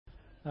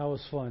That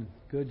was fun.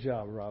 Good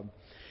job, Rob.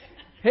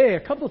 Hey, a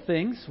couple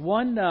things.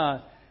 One,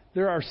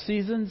 there are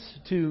seasons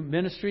to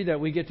ministry that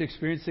we get to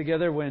experience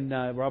together when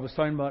Rob was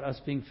talking about us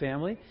being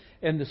family.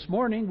 And this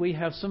morning we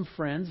have some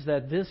friends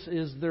that this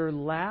is their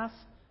last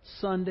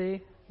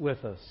Sunday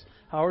with us.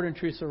 Howard and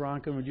Teresa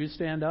Ronkin, would you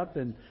stand up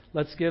and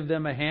let's give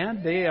them a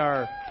hand? They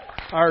are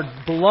our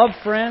beloved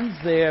friends.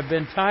 They have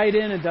been tied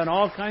in and done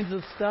all kinds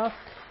of stuff.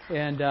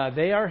 And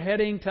they are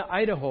heading to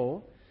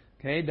Idaho,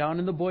 okay, down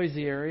in the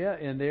Boise area.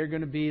 And they're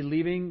going to be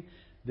leaving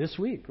this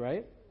week,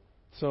 right?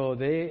 So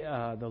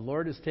the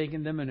Lord is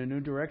taking them in a new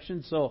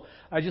direction. So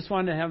I just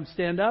wanted to have them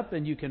stand up,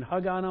 and you can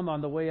hug on them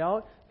on the way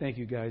out. Thank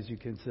you, guys. You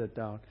can sit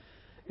down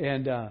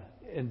and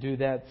do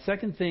that.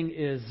 Second thing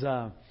is,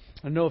 I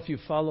don't know if you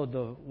followed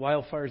the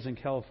wildfires in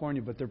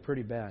California, but they're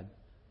pretty bad,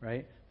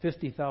 right?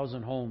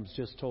 50,000 homes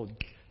just told,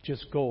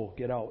 just go,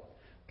 get out.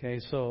 Okay,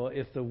 so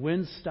if the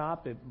winds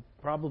stop, it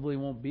probably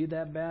won't be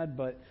that bad,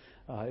 but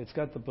it's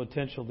got the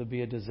potential to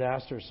be a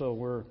disaster. So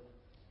we're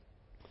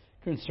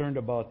concerned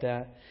about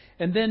that.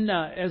 And then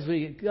as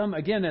we come,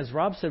 again, as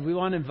Rob said, we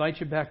want to invite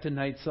you back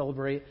tonight,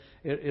 celebrate.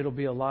 It'll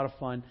be a lot of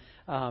fun.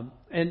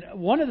 And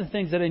one of the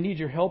things that I need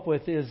your help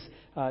with is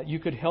you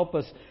could help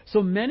us.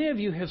 So many of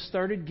you have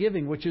started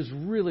giving, which is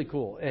really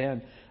cool.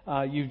 And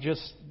you've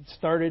just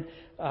started,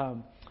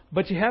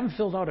 but you haven't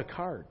filled out a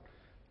card,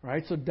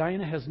 right? So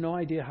Diana has no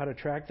idea how to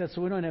track that,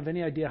 so we don't have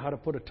any idea how to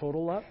put a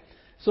total up.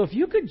 So if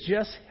you could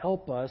just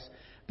help us,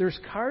 there's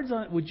cards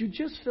on. Would you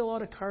just fill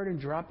out a card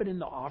and drop it in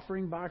the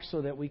offering box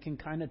so that we can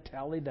kind of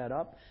tally that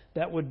up?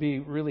 That would be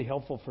really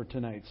helpful for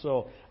tonight.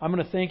 So I'm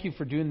going to thank you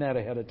for doing that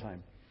ahead of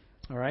time.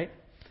 All right?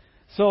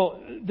 So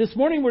this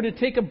morning we're to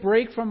take a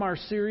break from our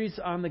series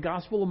on the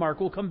Gospel of Mark.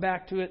 We'll come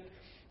back to it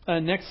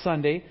next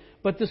Sunday.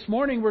 But this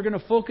morning we're going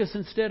to focus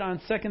instead on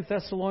 2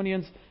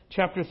 Thessalonians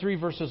chapter 3,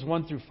 verses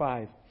 1 through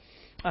 5.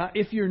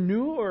 If you're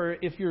new or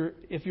if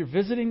you're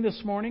visiting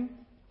this morning,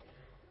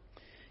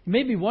 you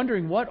may be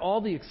wondering what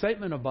all the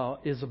excitement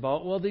is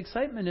about. Well, the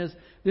excitement is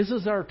this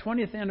is our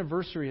 20th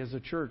anniversary as a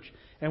church.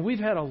 And we've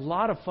had a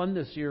lot of fun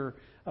this year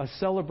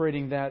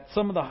celebrating that.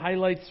 Some of the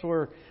highlights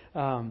were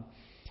on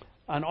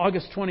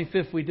August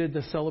 25th, we did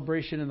the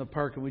celebration in the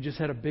park. And we just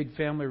had a big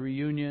family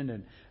reunion.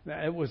 And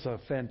it was a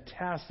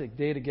fantastic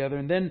day together.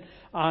 And then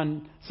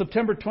on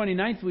September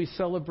 29th, we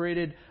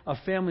celebrated a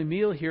family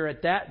meal here.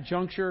 At that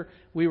juncture,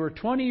 we were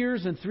 20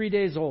 years and 3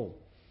 days old.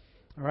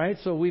 All right,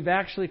 so we've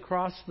actually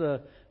crossed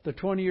the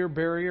 20-year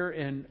barrier,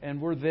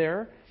 and we're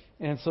there.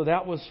 And so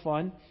that was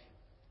fun.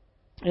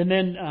 And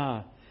then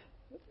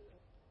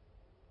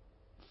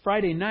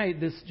Friday night,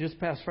 this just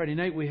past Friday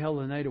night, we held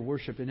a night of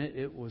worship, and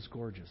it was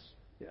gorgeous.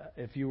 Yeah,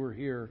 if you were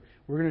here,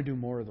 we're going to do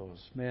more of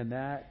those. Man,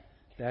 that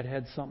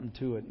had something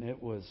to it, and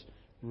it was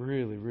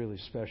really, really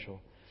special.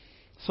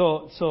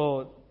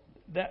 So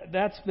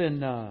that's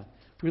been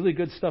really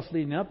good stuff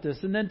leading up to this.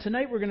 And then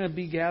tonight we're going to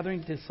be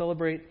gathering to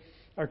celebrate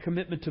our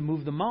commitment to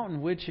move the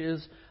mountain, which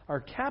is our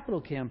capital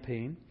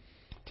campaign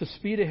to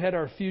speed ahead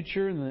our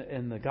future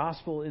and the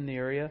gospel in the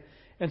area.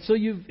 And so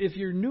if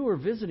you're new or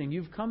visiting,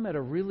 you've come at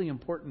a really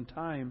important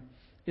time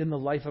in the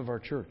life of our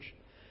church.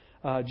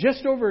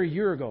 Just over a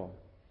year ago,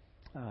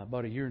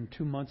 about a year and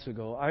 2 months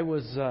ago, I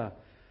was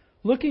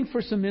looking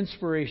for some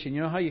inspiration.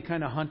 You know how you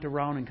kind of hunt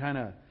around and kind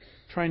of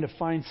trying to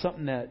find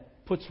something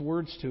that puts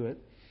words to it.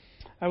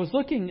 I was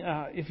looking,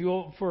 if you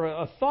will, for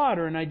a thought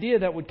or an idea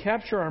that would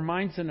capture our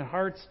minds and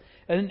hearts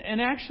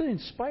and actually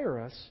inspire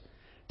us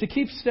to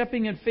keep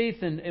stepping in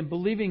faith and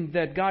believing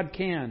that God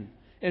can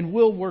and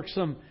will work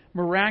some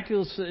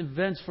miraculous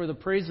events for the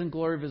praise and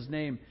glory of His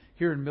name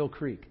here in Mill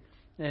Creek.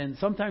 And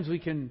sometimes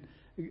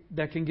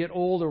that can get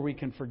old or we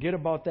can forget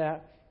about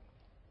that.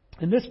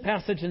 And this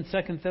passage in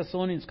 2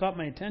 Thessalonians caught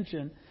my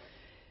attention.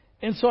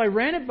 And so I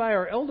ran it by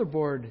our elder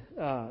board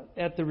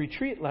at the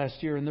retreat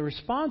last year, and the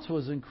response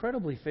was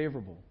incredibly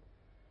favorable.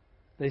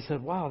 They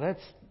said, "Wow,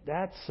 that's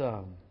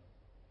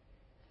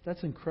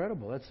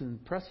incredible. That's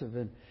impressive."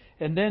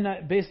 And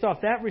then based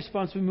off that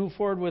response, we moved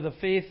forward with a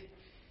faith,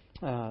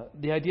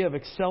 the idea of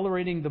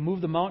accelerating the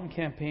Move the Mountain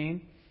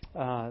campaign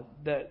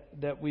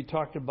that we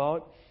talked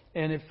about,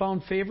 and it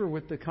found favor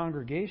with the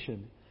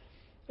congregation.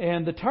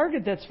 And the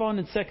target that's found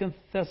in 2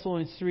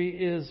 Thessalonians 3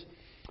 is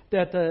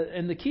that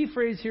the key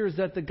phrase here is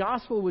that the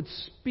gospel would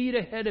speed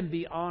ahead and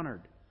be honored.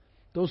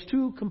 Those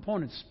two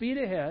components, speed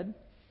ahead,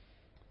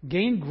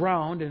 gain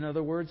ground, in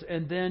other words,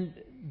 and then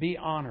be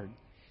honored.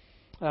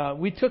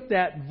 We took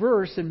that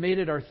verse and made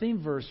it our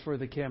theme verse for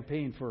the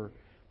campaign for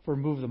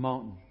Move the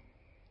Mountain.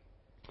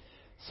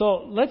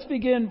 So let's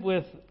begin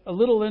with a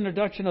little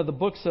introduction of the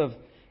books of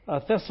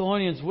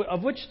Thessalonians,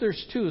 of which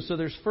there's two. So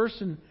there's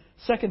 1st and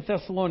 2nd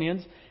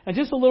Thessalonians. And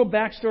just a little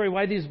backstory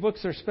why these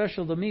books are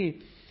special to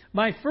me.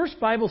 My first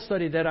Bible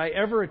study that I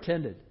ever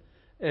attended,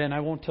 and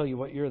I won't tell you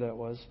what year that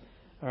was,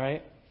 all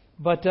right?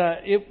 But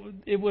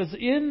it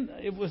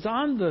was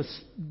on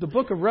the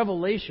book of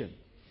Revelation,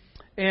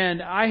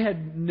 and I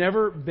had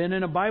never been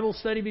in a Bible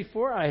study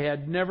before. I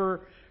had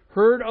never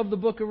heard of the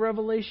book of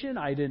Revelation.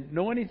 I didn't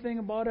know anything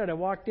about it. I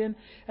walked in,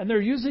 and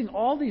they're using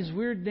all these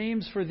weird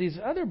names for these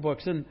other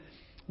books. And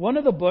one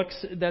of the books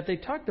that they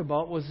talked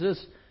about was this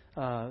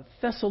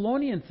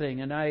Thessalonian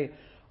thing, and I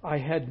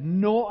had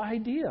no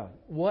idea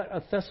what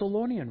a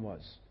Thessalonian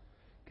was.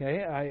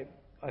 Okay,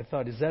 I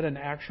thought, is that an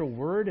actual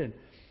word? And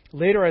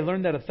later I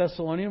learned that a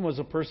Thessalonian was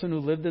a person who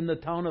lived in the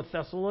town of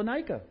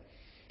Thessalonica,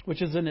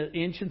 which is an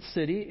ancient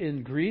city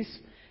in Greece.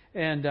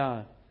 And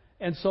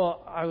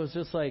so I was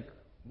just like,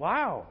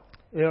 wow,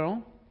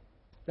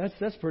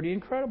 that's pretty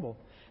incredible.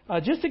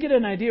 Just to get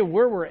an idea of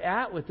where we're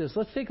at with this,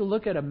 let's take a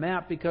look at a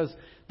map, because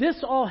this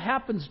all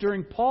happens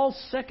during Paul's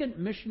second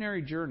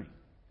missionary journey.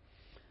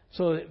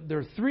 So there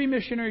are 3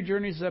 missionary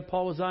journeys that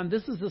Paul was on.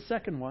 This is the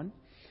second one.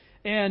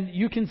 And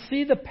you can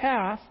see the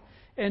path.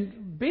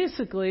 And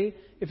basically,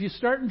 if you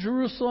start in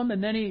Jerusalem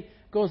and then he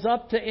goes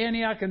up to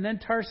Antioch and then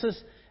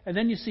Tarsus, and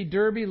then you see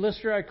Derbe,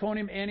 Lystra,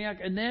 Iconium, Antioch,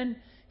 and then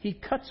he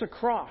cuts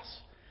across.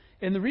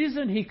 And the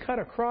reason he cut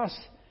across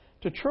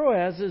to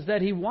Troas is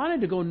that he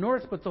wanted to go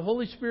north, but the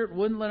Holy Spirit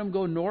wouldn't let him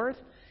go north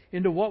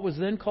into what was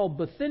then called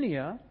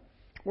Bithynia,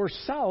 or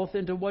south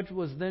into what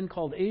was then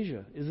called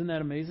Asia. Isn't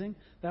that amazing?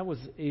 That was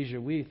Asia.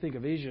 We think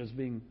of Asia as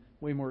being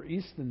way more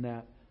east than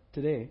that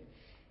today.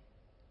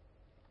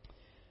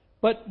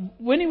 But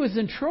when he was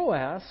in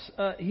Troas,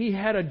 he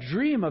had a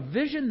dream, a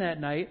vision that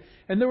night,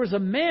 and there was a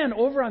man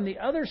over on the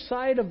other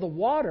side of the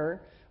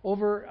water,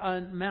 over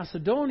on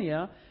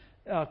Macedonia,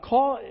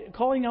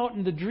 calling out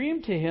in the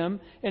dream to him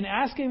and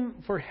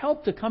asking for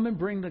help to come and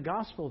bring the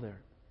gospel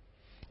there.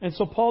 And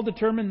so Paul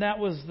determined that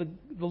was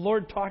the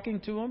Lord talking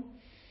to him.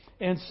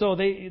 And so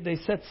they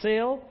set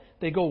sail.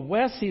 They go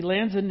west. He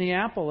lands in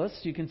Neapolis.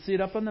 You can see it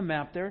up on the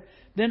map there.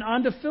 Then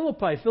on to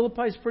Philippi.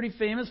 Philippi is pretty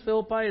famous.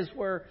 Philippi is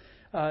where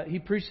he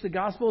preached the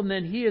gospel. And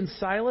then he and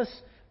Silas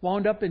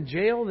wound up in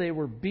jail. They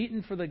were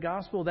beaten for the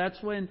gospel.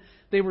 That's when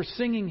they were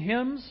singing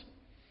hymns.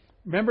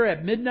 Remember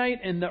at midnight,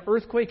 and the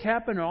earthquake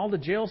happened, and all the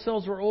jail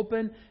cells were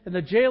open. And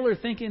the jailer,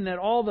 thinking that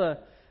all the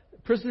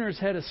prisoners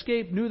had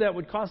escaped, knew that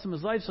would cost him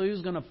his life, so he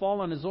was going to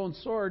fall on his own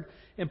sword.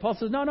 And Paul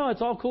says, no,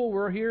 it's all cool.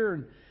 We're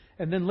here.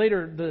 And then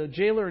later, the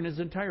jailer and his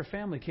entire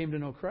family came to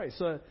know Christ.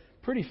 So a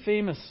pretty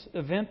famous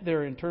event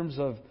there in terms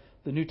of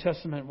the New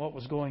Testament, what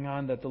was going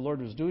on that the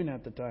Lord was doing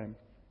at the time.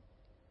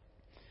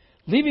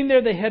 Leaving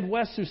there, they head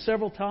west through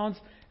several towns,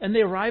 and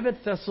they arrive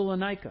at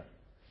Thessalonica,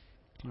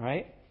 all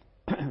right,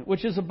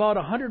 which is about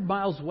 100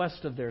 miles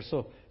west of there.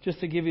 So just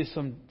to give you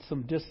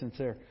some distance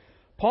there.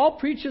 Paul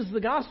preaches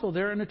the gospel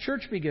there, and a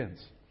church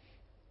begins.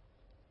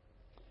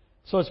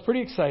 So it's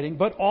pretty exciting,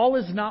 but all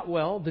is not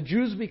well. The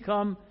Jews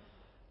become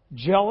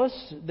jealous.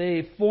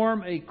 They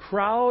form a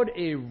crowd.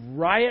 A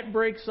riot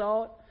breaks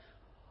out.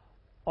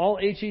 All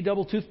HE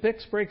double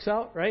toothpicks breaks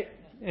out, right?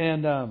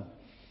 And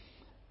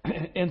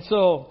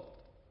so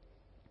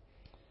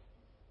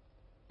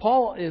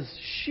Paul is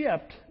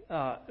shipped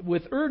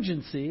with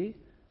urgency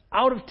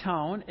out of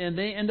town, and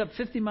they end up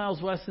 50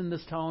 miles west in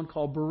this town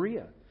called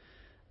Berea.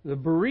 The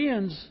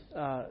Bereans,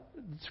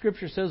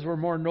 Scripture says, were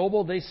more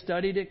noble. They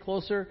studied it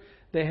closer.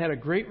 They had a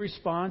great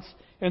response.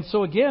 And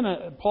so again,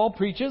 Paul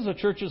preaches, a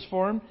church is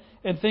formed,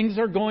 and things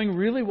are going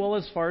really well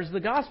as far as the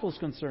gospel is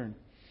concerned.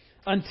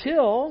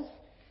 Until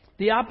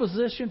the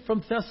opposition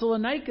from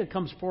Thessalonica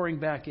comes pouring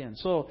back in.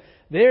 So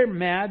they're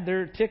mad.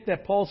 They're ticked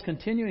that Paul's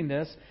continuing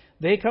this.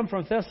 They come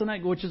from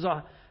Thessalonica, which is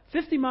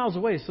 50 miles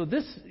away. So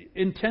this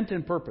intent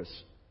and purpose.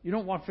 You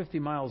don't walk 50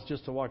 miles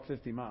just to walk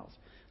 50 miles.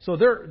 So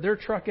they're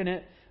trucking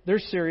it. They're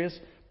serious.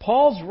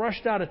 Paul's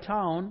rushed out of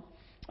town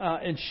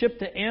and shipped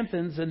to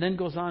Athens and then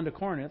goes on to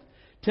Corinth.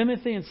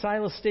 Timothy and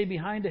Silas stay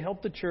behind to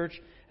help the church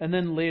and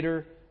then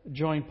later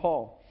join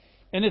Paul.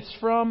 And it's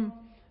from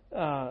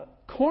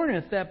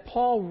Corinth that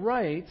Paul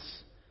writes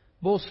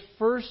both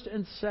 1st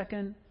and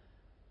 2nd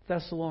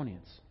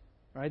Thessalonians.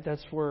 Right?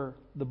 That's where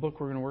the book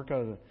we're going to work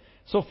out of.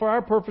 So for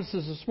our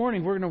purposes this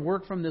morning, we're going to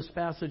work from this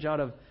passage out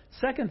of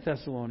 2nd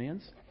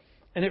Thessalonians.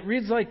 And it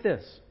reads like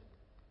this.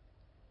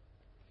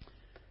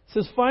 It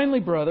says,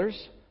 finally, brothers,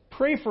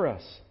 pray for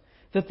us,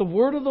 that the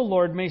word of the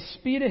Lord may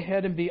speed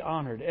ahead and be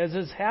honored, as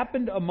has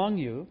happened among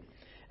you,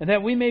 and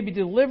that we may be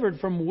delivered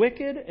from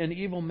wicked and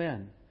evil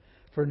men.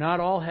 For not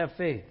all have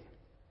faith.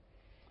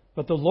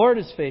 But the Lord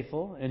is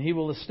faithful, and He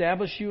will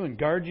establish you and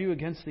guard you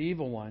against the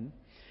evil one.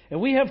 And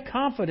we have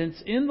confidence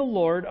in the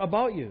Lord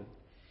about you,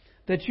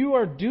 that you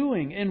are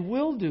doing and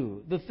will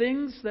do the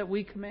things that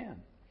we command.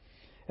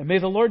 And may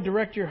the Lord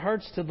direct your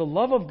hearts to the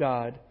love of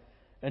God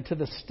and to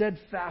the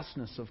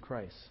steadfastness of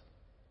Christ.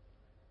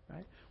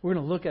 Right? We're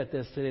going to look at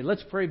this today.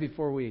 Let's pray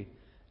before we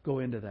go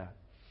into that.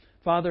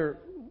 Father,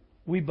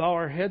 we bow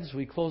our heads,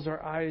 we close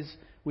our eyes,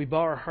 we bow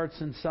our hearts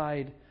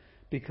inside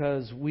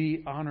because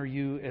we honor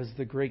you as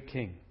the great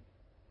King.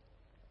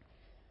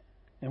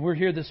 And we're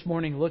here this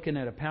morning looking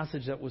at a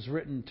passage that was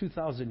written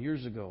 2,000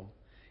 years ago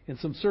in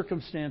some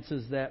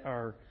circumstances that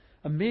are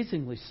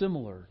amazingly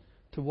similar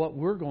to what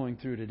we're going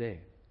through today.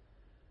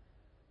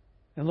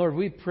 And Lord,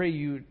 we pray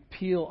you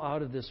peel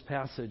out of this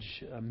passage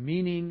a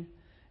meaning,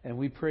 and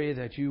we pray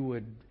that you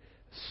would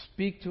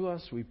speak to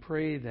us. We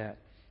pray that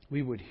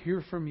we would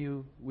hear from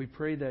you. We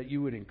pray that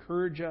you would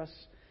encourage us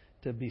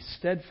to be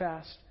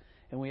steadfast.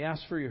 And we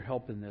ask for your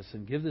help in this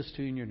and give this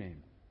to you in your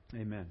name.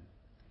 Amen.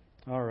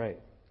 All right.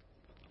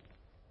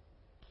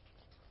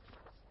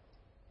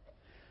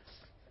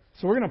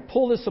 So we're going to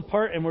pull this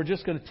apart, and we're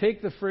just going to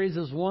take the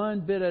phrases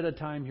one bit at a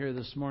time here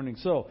this morning.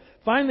 So,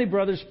 finally,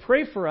 brothers,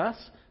 pray for us,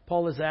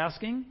 Paul is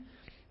asking.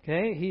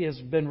 Okay, he has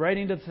been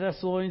writing to the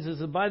Thessalonians. He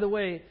says, by the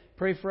way,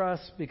 pray for us,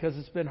 because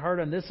it's been hard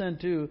on this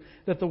end too,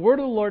 that the word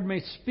of the Lord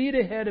may speed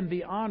ahead and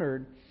be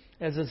honored,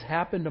 as has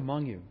happened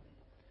among you.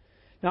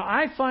 Now,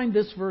 I find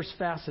this verse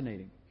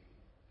fascinating.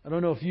 I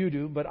don't know if you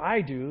do, but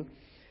I do.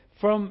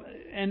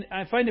 And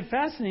I find it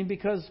fascinating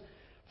because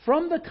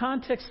from the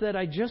context that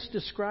I just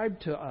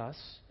described to us,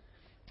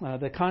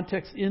 the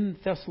context in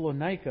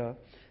Thessalonica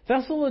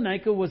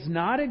was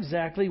not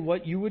exactly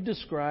what you would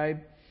describe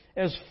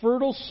as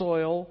fertile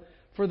soil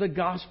for the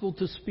gospel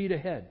to speed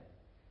ahead.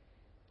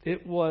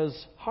 It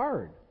was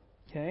hard.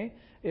 Okay?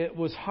 It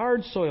was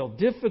hard soil,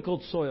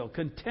 difficult soil,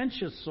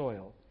 contentious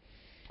soil.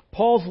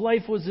 Paul's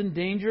life was in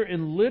danger,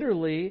 and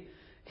literally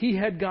he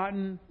had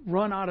gotten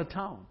run out of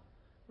town.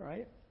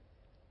 Right?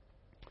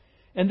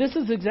 And this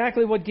is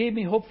exactly what gave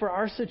me hope for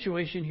our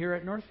situation here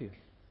at Northview.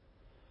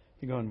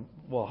 You're going,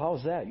 well,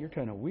 how's that? You're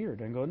kind of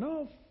weird. I go,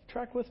 no,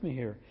 track with me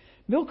here.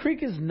 Mill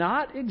Creek is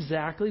not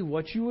exactly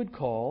what you would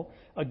call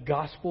a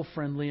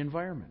gospel-friendly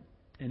environment.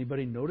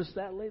 Anybody noticed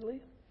that lately?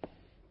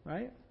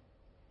 Right?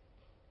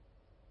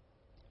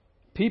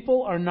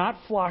 People are not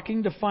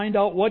flocking to find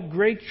out what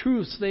great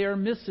truths they are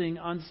missing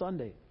on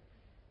Sunday.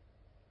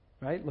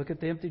 Right? Look at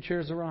the empty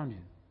chairs around you.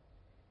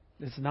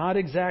 It's not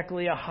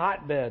exactly a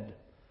hotbed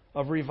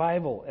of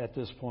revival at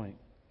this point.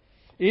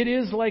 It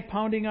is like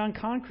pounding on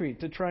concrete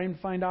to try and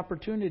find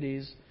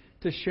opportunities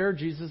to share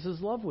Jesus'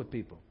 love with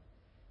people.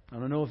 I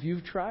don't know if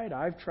you've tried.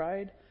 I've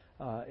tried.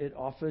 It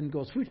often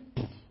goes,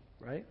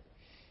 right?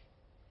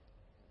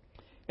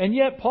 And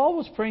yet Paul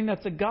was praying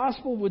that the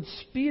gospel would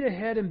speed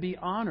ahead and be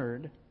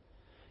honored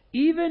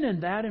even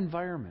in that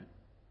environment.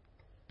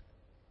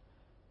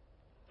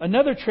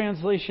 Another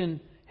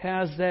translation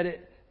has that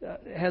it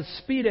has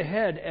speed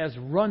ahead as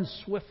run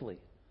swiftly.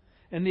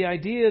 And the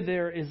idea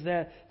there is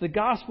that the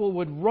gospel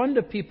would run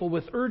to people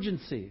with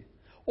urgency.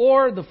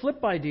 Or the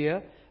flip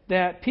idea,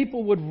 that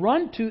people would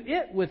run to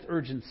it with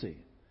urgency.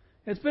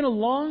 It's been a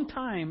long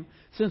time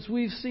since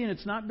we've seen,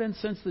 it's not been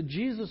since the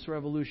Jesus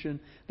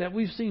Revolution, that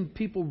we've seen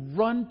people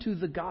run to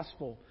the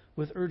gospel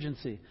with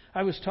urgency.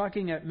 I was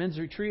talking at men's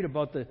retreat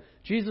about the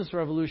Jesus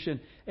Revolution,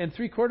 and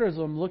 3/4 of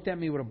them looked at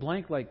me with a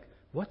blank like,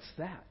 what's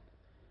that?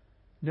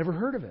 Never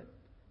heard of it.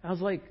 I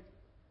was like,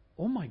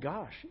 oh my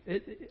gosh.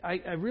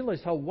 I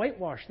realized how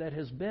whitewashed that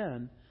has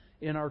been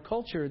in our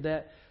culture,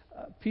 that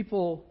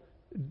people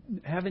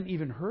haven't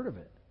even heard of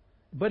it.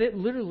 But it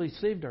literally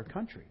saved our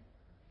country.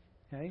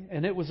 Okay?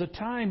 And it was a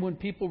time when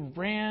people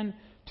ran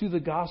to the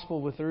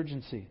gospel with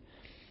urgency.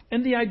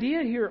 And the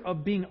idea here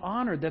of being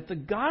honored, that the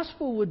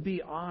gospel would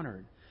be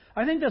honored,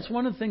 I think that's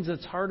one of the things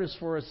that's hardest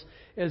for us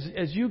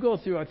as you go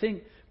through. I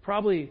think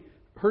probably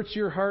hurts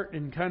your heart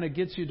and kind of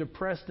gets you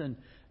depressed and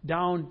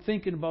down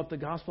thinking about the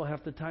gospel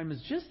half the time, is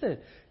just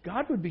that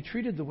God would be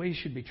treated the way He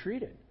should be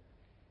treated.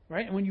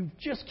 Right? And when you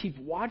just keep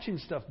watching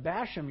stuff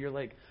bash Him, you're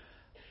like,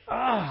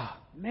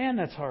 man,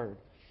 that's hard.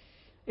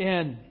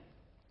 And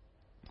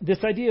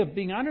this idea of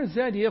being honored is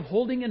the idea of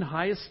holding in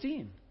high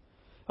esteem.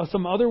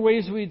 Some other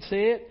ways we'd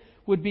say it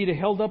would be to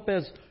held up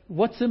as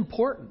what's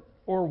important,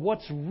 or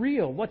what's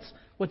real,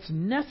 what's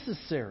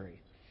necessary,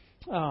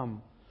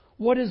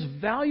 what is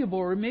valuable,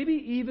 or maybe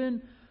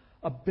even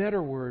a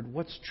better word,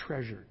 what's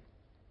treasured.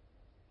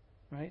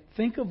 Right?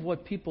 Think of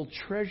what people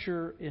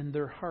treasure in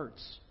their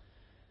hearts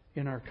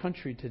in our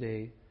country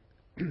today.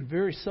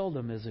 Very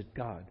seldom is it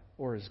God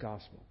or His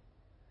gospel.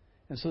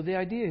 And so the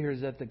idea here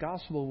is that the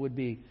gospel would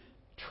be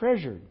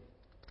treasured.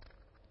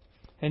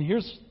 And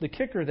here's the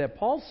kicker that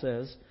Paul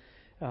says,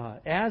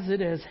 as it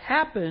has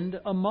happened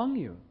among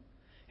you.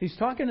 He's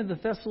talking to the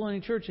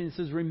Thessalonian church, and he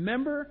says,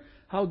 remember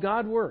how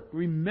God worked.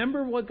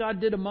 Remember what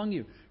God did among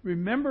you.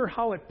 Remember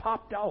how it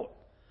popped out.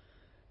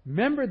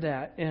 Remember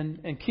that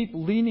and keep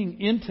leaning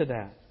into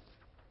that.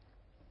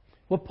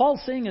 What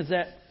Paul's saying is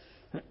that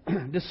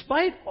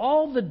despite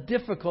all the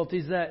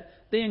difficulties that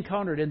they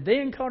encountered, and they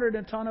encountered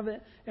a ton of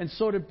it, and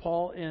so did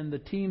Paul and the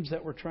teams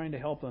that were trying to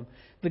help them,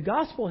 the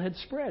gospel had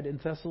spread in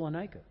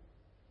Thessalonica.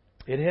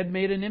 It had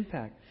made an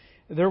impact.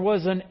 There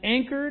was an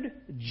anchored,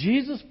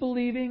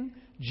 Jesus-believing,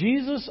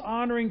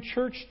 Jesus-honoring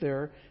church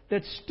there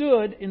that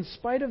stood in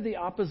spite of the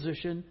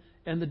opposition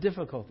and the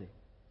difficulty.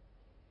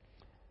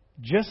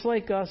 Just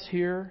like us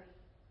here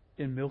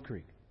in Mill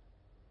Creek.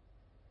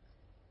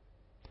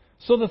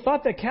 So the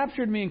thought that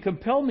captured me and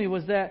compelled me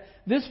was that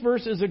this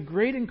verse is a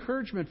great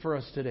encouragement for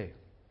us today.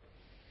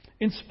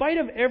 In spite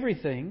of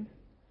everything,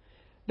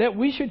 that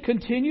we should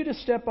continue to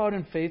step out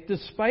in faith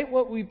despite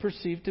what we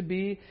perceive to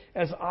be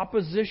as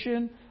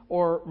opposition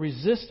or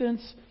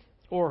resistance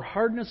or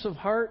hardness of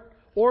heart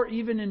or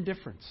even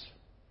indifference.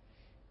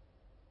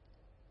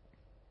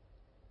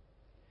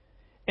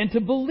 And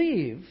to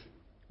believe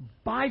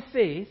by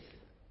faith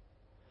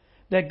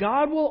that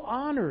God will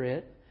honor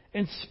it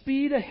and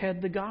speed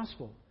ahead the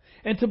gospel.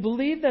 And to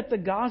believe that the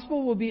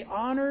gospel will be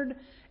honored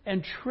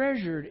and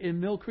treasured in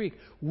Mill Creek.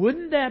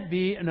 Wouldn't that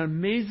be an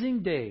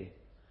amazing day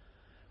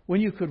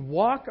when you could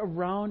walk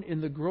around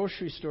in the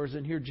grocery stores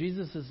and hear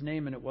Jesus'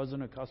 name and it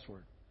wasn't a cuss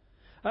word?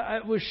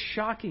 It was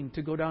shocking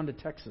to go down to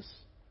Texas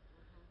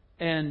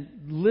and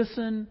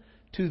listen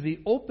to the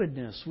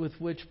openness with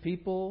which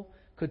people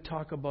could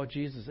talk about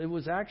Jesus. It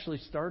was actually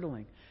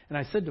startling. And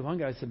I said to one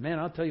guy, I said, man,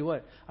 I'll tell you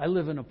what, I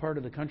live in a part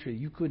of the country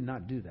you could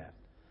not do that.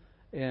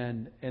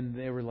 And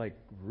they were like,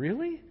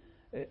 really?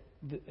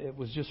 It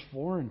was just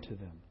foreign to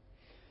them.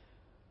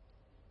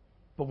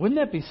 But wouldn't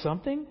that be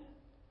something?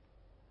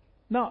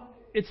 Now,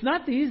 it's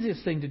not the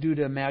easiest thing to do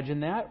to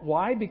imagine that.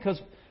 Why?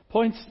 Because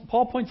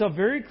Paul points out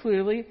very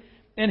clearly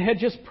and had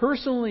just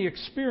personally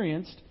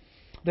experienced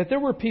that there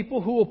were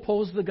people who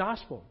opposed the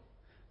gospel.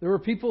 There were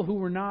people who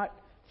were not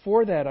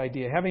for that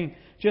idea. Having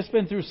just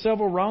been through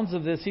several rounds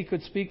of this, he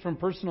could speak from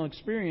personal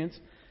experience,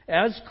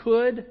 as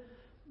could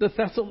the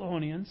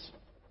Thessalonians.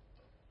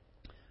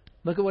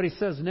 Look at what he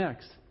says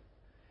next.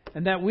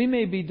 And that we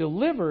may be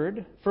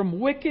delivered from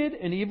wicked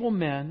and evil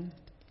men,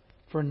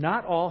 for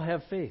not all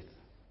have faith.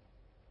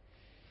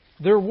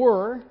 There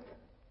were,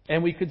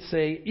 and we could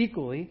say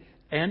equally,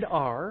 and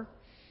are,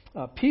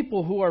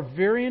 people who are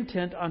very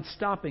intent on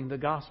stopping the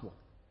gospel.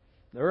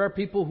 There are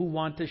people who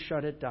want to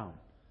shut it down.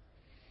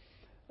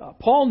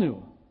 Paul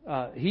knew.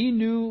 He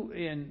knew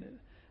in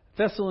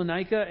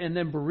Thessalonica and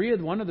then Berea,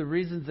 one of the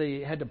reasons they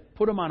had to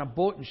put him on a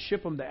boat and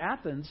ship him to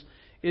Athens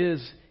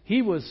is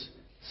he was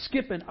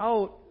skipping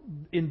out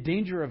in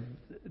danger of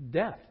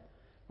death.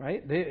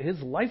 Right? His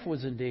life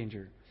was in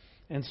danger.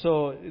 And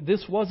so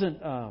this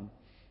wasn't an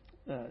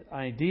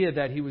idea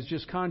that he was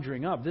just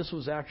conjuring up. This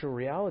was actual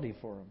reality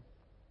for him.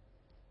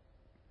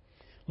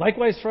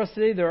 Likewise for us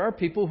today, there are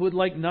people who would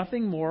like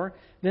nothing more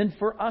than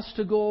for us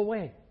to go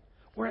away.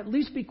 Or at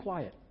least be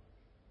quiet.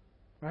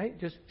 Right?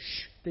 Just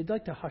shh. They'd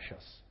like to hush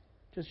us.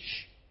 Just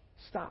shh.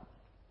 Stop.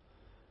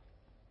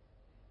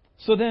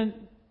 So then,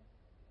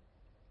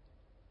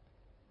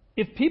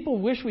 if people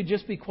wish we'd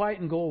just be quiet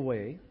and go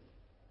away,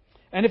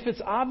 and if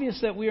it's obvious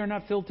that we are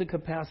not filled to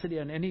capacity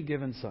on any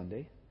given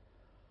Sunday,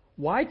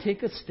 why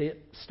take a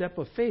step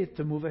of faith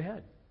to move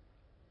ahead?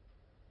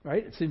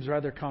 Right? It seems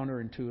rather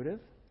counterintuitive.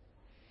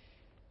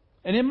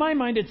 And in my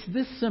mind, it's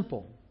this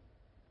simple.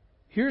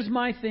 Here's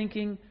my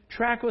thinking.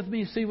 Track with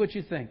me, see what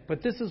you think.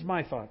 But this is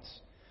my thoughts.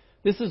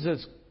 This is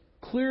as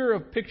clear a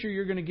picture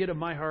you're going to get of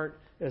my heart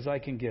as I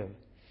can give.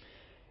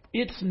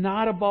 It's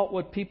not about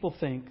what people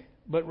think,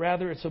 but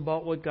rather it's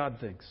about what God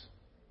thinks.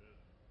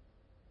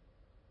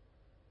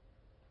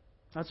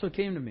 That's what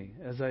came to me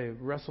as I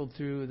wrestled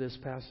through this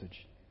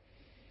passage.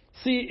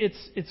 See,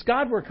 it's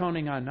God we're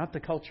counting on, not the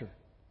culture.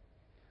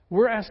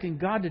 We're asking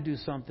God to do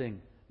something,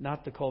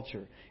 not the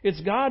culture. It's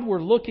God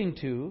we're looking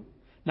to,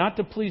 not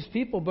to please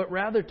people, but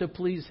rather to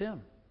please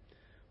Him.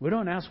 We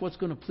don't ask what's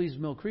going to please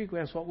Mill Creek. We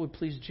ask what would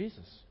please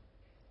Jesus.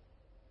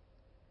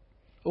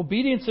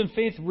 Obedience and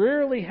faith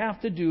rarely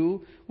have to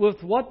do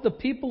with what the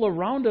people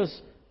around us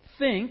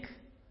think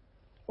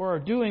or are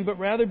doing, but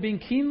rather being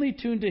keenly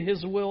tuned to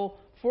His will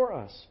for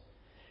us.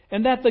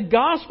 And that the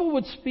gospel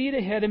would speed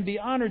ahead and be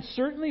honored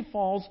certainly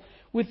falls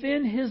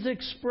within His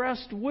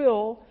expressed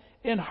will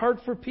and heart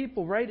for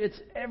people, right? It's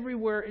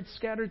everywhere. It's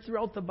scattered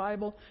throughout the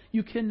Bible.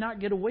 You cannot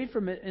get away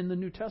from it in the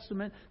New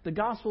Testament. The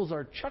Gospels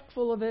are chock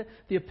full of it.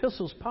 The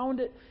epistles pound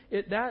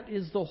it. That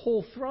is the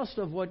whole thrust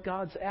of what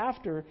God's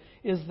after,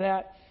 is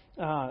that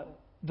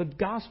the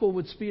gospel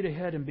would speed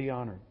ahead and be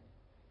honored.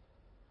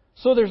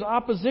 So there's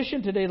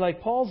opposition today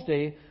like Paul's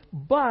day,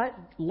 but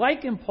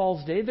like in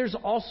Paul's day, there's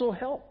also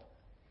help.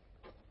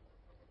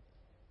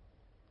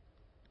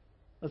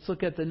 Let's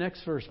look at the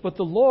next verse. But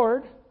the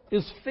Lord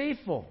is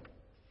faithful.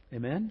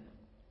 Amen?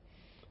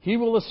 He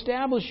will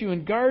establish you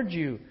and guard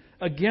you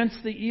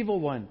against the evil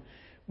one.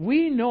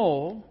 We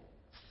know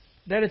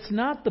that it's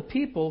not the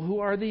people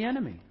who are the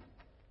enemy.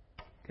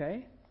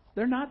 Okay?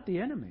 They're not the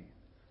enemy.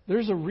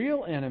 There's a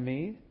real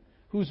enemy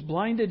who's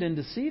blinded and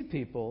deceived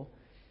people,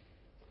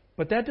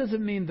 but that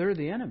doesn't mean they're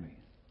the enemy.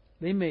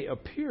 They may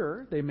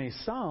appear, they may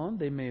sound,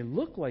 they may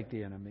look like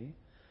the enemy,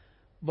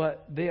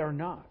 but they are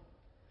not.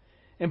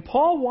 And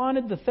Paul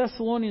wanted the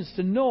Thessalonians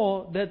to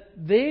know that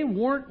they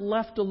weren't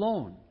left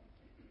alone,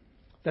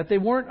 that they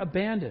weren't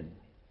abandoned,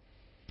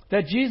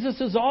 that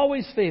Jesus is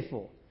always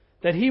faithful,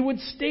 that He would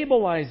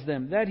stabilize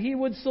them, that He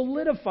would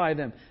solidify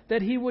them,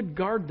 that He would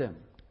guard them.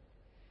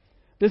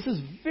 This is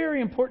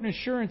very important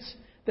assurance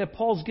that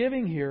Paul's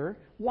giving here.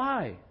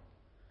 Why?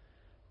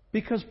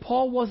 Because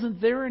Paul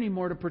wasn't there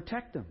anymore to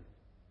protect them.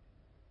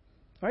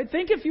 Right?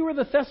 Think if you were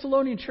the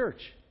Thessalonian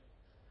church.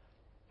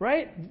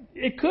 Right?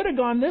 It could have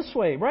gone this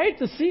way, right?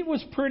 The seat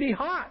was pretty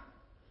hot.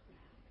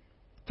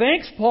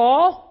 Thanks,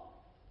 Paul.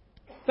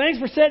 Thanks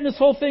for setting this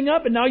whole thing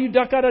up, and now you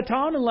duck out of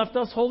town and left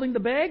us holding the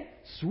bag?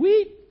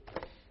 Sweet.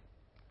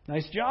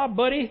 Nice job,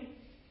 buddy.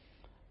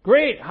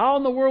 Great. How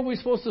in the world are we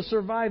supposed to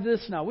survive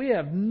this now? We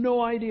have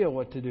no idea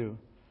what to do.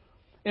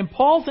 And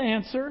Paul's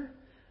answer,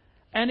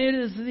 and it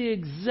is the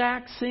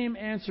exact same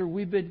answer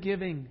we've been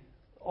giving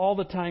all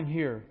the time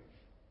here,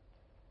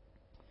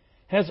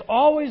 has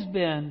always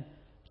been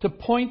to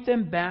point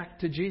them back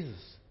to Jesus.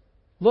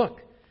 Look,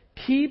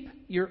 keep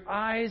your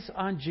eyes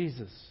on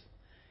Jesus.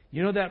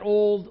 You know that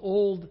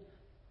old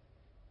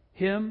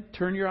hymn,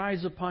 turn your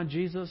eyes upon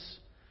Jesus?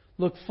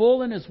 Look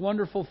full in His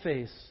wonderful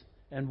face,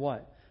 and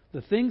what?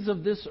 The things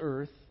of this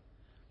earth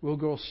will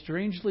grow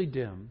strangely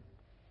dim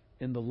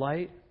in the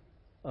light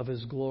of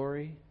His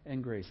glory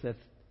and grace. That's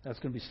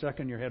going to be stuck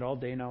in your head all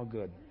day now.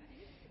 Good.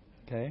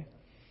 Okay?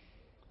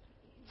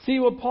 See,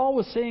 what Paul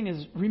was saying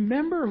is,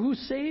 remember who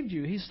saved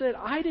you. He said,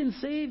 I didn't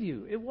save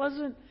you. It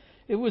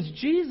was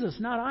Jesus,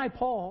 not I,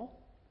 Paul.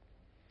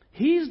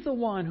 He's the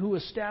one who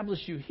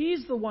established you.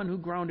 He's the one who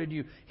grounded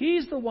you.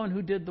 He's the one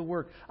who did the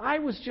work. I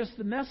was just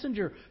the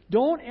messenger.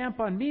 Don't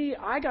amp on me.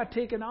 I got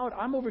taken out.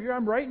 I'm over here.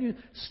 I'm writing you.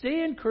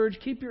 Stay encouraged.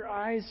 Keep your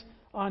eyes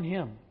on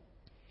Him.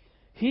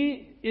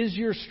 He is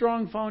your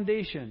strong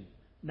foundation,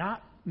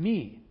 not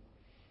me.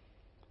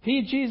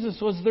 He, Jesus,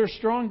 was their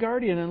strong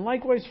guardian. And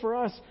likewise for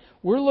us,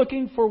 we're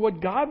looking for what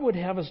God would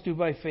have us do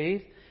by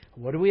faith.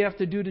 What do we have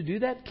to do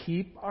that?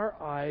 Keep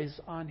our eyes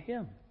on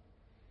Him.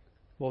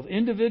 Both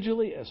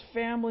individually, as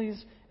families,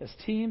 as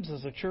teams,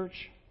 as a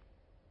church.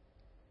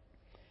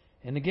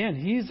 And again,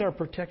 He's our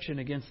protection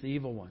against the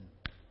evil one.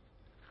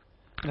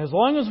 And as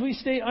long as we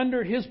stay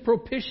under His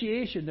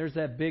propitiation, there's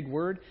that big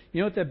word.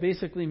 You know what that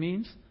basically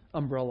means?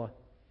 Umbrella.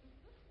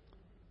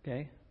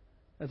 Okay?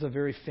 That's a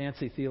very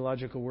fancy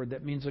theological word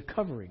that means a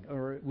covering.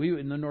 Or we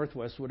in the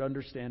Northwest would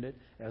understand it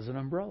as an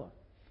umbrella.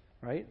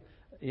 Right?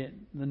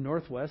 In the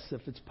Northwest,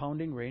 if it's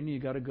pounding rain and you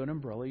got a good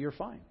umbrella, you're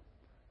fine.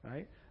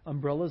 Right?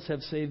 Umbrellas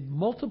have saved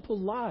multiple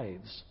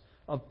lives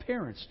of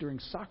parents during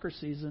soccer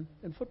season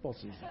and football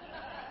season.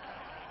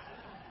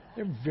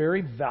 They're a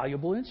very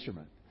valuable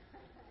instrument.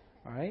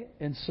 All right?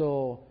 And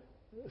so,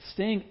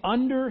 staying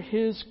under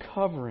His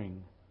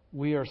covering,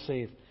 we are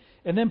safe.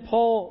 And then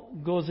Paul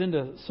goes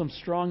into some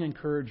strong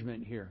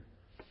encouragement here.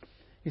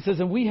 He says,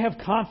 and we have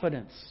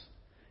confidence.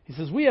 He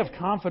says, we have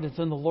confidence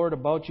in the Lord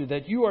about you,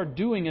 that you are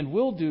doing and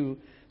will do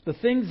the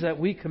things that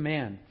we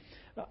command.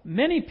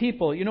 Many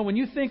people, when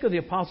you think of the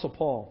Apostle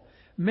Paul,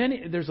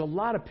 there's a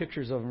lot of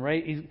pictures of him,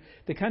 right?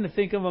 They kind of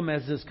think of him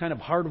as this kind of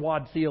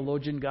hard-wad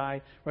theologian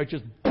guy, right?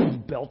 Just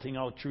belting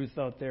out truth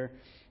out there.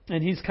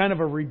 And he's kind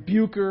of a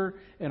rebuker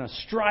and a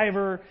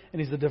striver,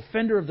 and he's a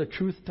defender of the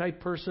truth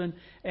type person.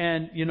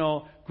 And,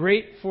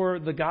 great for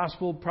the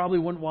gospel. Probably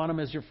wouldn't want him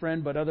as your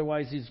friend, but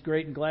otherwise he's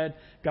great and glad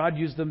God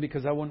used him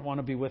because I wouldn't want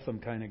to be with him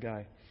kind of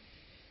guy.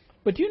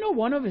 But do you know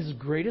one of his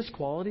greatest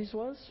qualities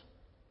was?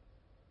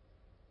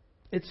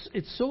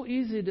 It's so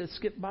easy to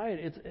skip by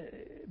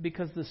it.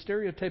 Because the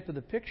stereotype of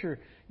the picture,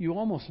 you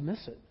almost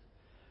miss it.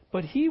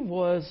 But he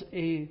was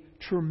a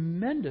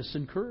tremendous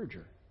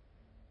encourager.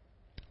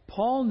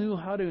 Paul knew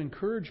how to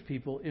encourage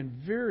people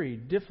in very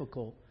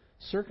difficult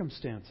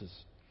circumstances.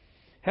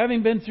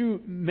 Having been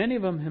through many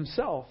of them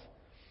himself,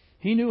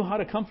 he knew how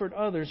to comfort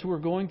others who were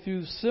going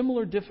through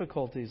similar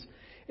difficulties.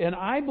 And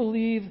I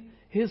believe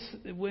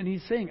when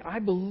he's saying, I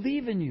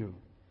believe in you.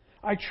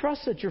 I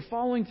trust that you're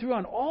following through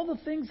on all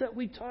the things that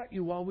we taught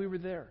you while we were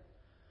there.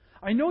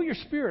 I know your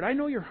spirit. I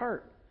know your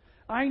heart.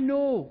 I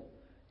know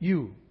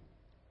you.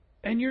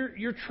 And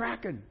you're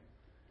tracking.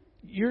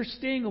 You're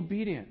staying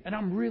obedient. And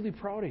I'm really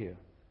proud of you.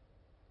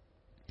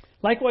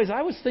 Likewise,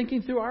 I was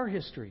thinking through our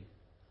history.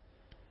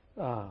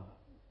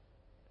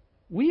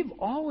 We've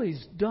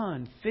always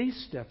done faith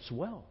steps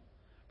well.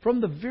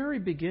 From the very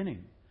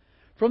beginning.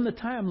 From the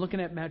time, I'm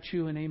looking at Matt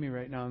Chu and Amy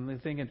right now, and they're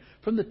thinking,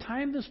 from the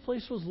time this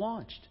place was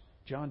launched,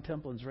 John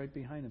Templin's right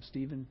behind him,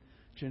 Stephen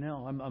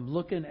Janelle. I'm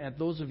looking at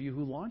those of you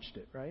who launched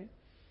it, right?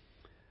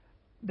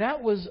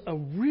 That was a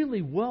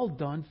really well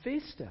done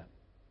faith step.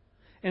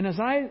 And as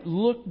I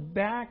look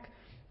back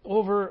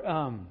over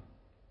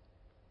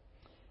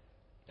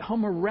how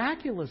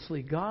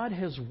miraculously God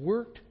has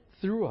worked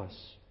through us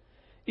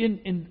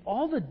in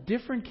all the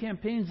different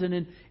campaigns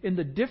and in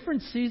the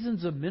different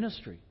seasons of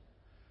ministry,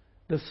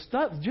 the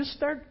stuff, just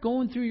start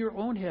going through your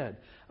own head.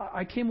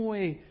 I came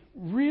away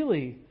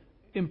really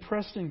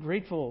impressed and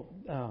grateful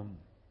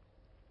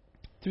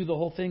through the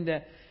whole thing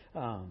that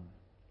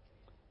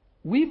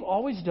we've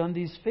always done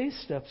these faith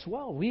steps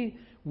well.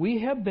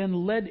 We have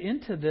been led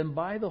into them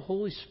by the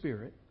Holy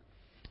Spirit,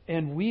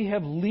 and we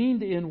have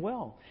leaned in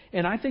well.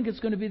 And I think it's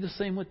going to be the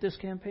same with this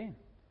campaign.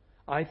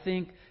 I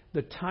think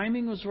the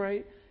timing was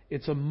right.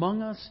 It's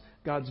among us.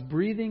 God's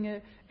breathing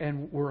it,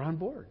 and we're on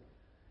board.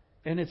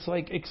 And it's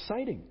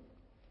exciting.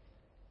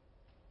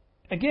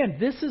 Again,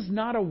 this is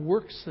not a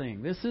works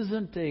thing. This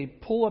isn't a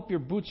pull up your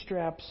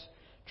bootstraps,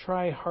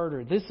 try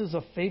harder. This is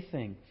a faith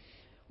thing.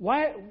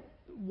 Why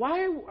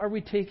are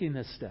we taking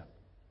this step?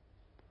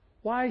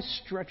 Why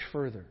stretch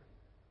further?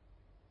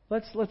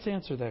 Let's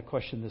answer that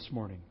question this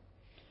morning.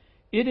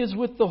 It is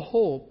with the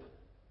hope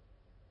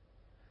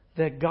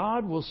that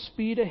God will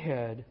speed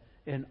ahead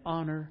and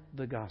honor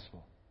the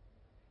gospel.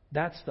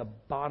 That's the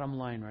bottom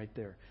line right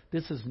there.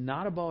 This is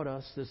not about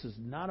us. This is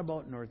not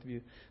about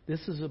Northview.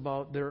 This is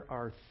about there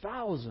are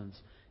thousands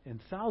and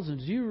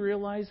thousands. Do you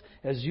realize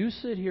as you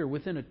sit here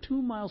within a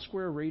 2-mile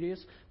square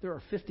radius, there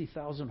are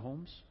 50,000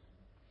 homes?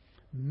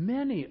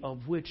 Many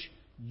of which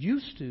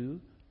used to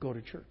go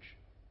to church.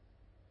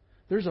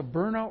 There's a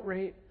burnout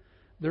rate.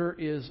 There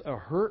is a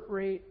hurt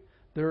rate.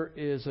 There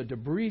is a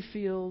debris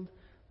field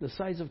the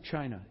size of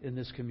China in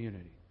this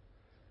community.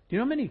 Do you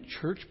know how many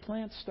church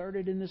plants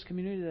started in this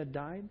community that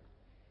died?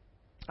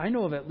 I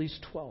know of at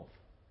least 12.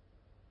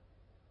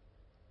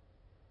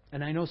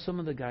 And I know some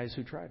of the guys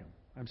who tried them.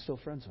 I'm still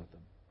friends with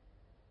them.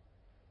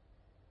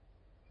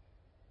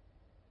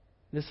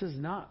 This has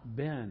not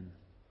been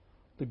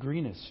the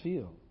greenest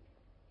field.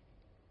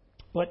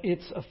 But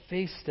it's a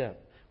faith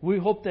step. We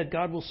hope that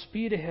God will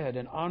speed ahead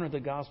and honor the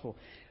gospel.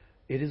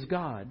 It is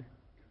God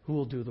who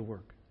will do the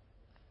work.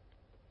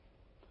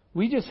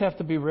 We just have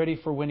to be ready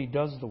for when He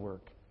does the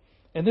work.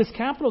 And this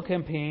capital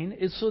campaign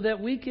is so that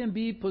we can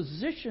be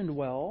positioned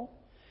well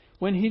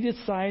when He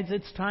decides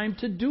it's time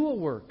to do a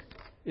work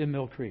in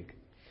Mill Creek.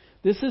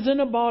 This isn't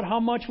about how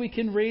much we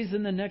can raise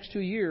in the next 2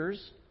 years.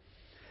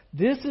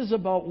 This is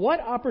about what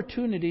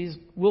opportunities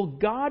will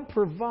God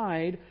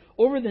provide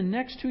over the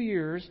next 2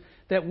 years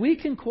that we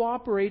can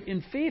cooperate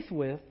in faith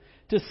with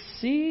to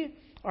see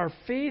our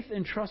faith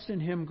and trust in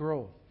Him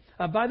grow.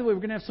 By the way, we're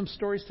going to have some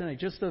stories tonight,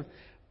 just of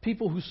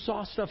people who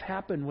saw stuff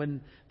happen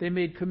when they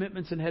made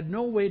commitments and had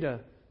no way to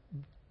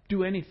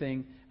do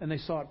anything, and they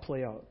saw it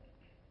play out.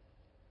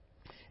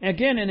 And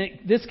again,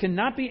 this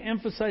cannot be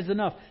emphasized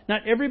enough.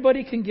 Not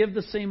everybody can give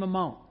the same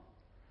amount.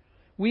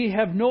 We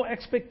have no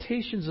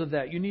expectations of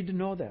that. You need to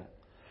know that.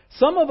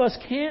 Some of us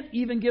can't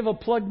even give a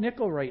plug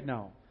nickel right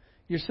now.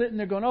 You're sitting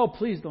there going, oh,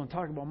 please don't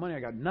talk about money. I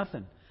got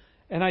nothing.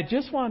 And I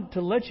just want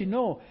to let you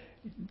know,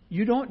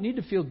 you don't need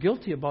to feel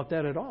guilty about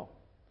that at all.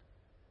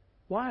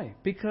 Why?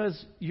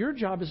 Because your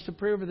job is to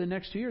pray over the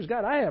next 2 years.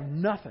 God, I have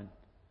nothing.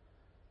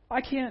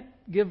 I can't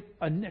give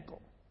a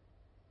nickel.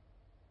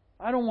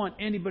 I don't want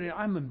anybody.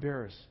 I'm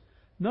embarrassed.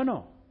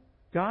 No.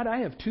 God, I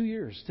have 2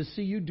 years to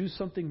see you do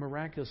something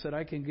miraculous that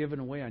I can give in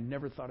a way I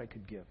never thought I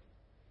could give.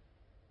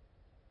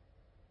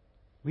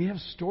 We have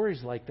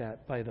stories like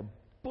that by the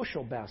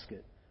bushel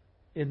basket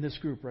in this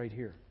group right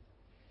here.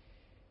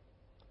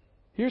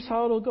 Here's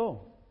how it'll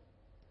go.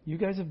 You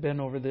guys have been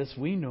over this.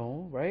 We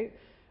know, right?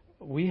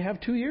 We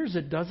have 2 years.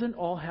 It doesn't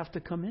all have to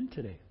come in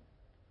today.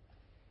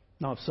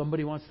 Now, if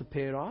somebody wants to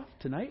pay it off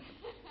tonight,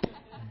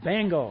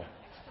 bango.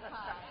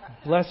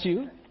 Bless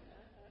you.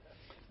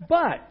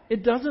 But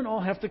it doesn't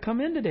all have to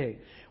come in today.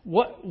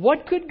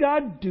 What could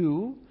God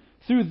do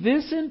through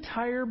this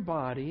entire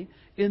body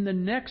in the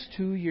next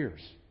 2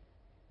 years?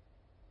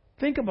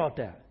 Think about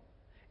that.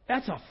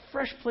 That's a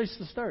fresh place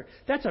to start.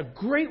 That's a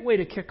great way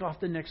to kick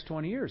off the next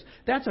 20 years.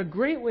 That's a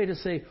great way to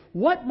say,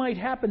 what might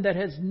happen that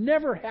has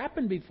never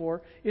happened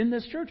before in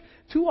this church?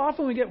 Too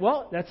often we get,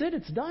 well, that's it,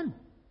 it's done.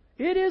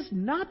 It is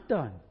not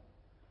done.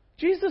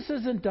 Jesus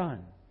isn't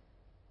done.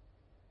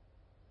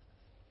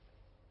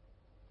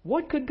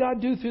 What could God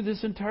do through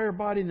this entire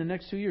body in the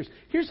next 2 years?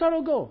 Here's how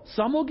it'll go.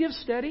 Some will give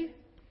steady.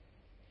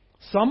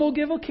 Some will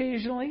give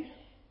occasionally.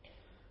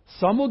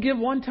 Some will give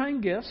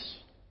one-time gifts.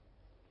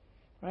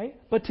 Right?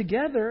 But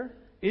together,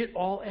 it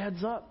all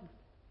adds up.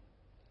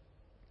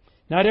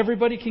 Not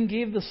everybody can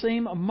give the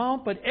same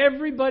amount, but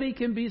everybody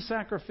can be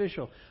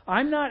sacrificial.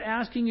 I'm not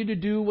asking you to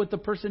do what the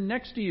person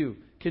next to you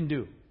can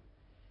do.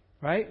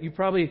 Right? You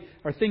probably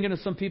are thinking of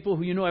some people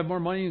who you know have more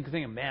money and you're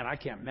thinking, man, I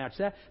can't match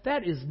that.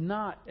 That is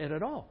not it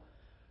at all.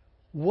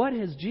 What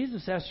has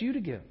Jesus asked you to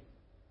give?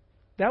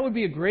 That would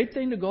be a great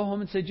thing to go home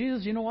and say,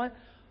 Jesus, you know what?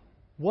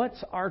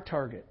 What's our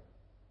target?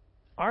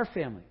 Our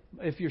family.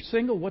 If you're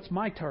single, what's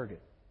my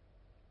target?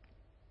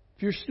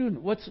 If you're a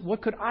student,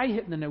 what could I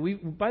hit in the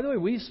net? By the way,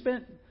 we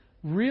spent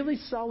really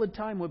solid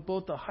time with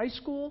both the high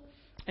school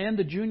and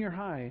the junior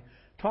high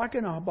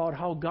talking about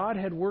how God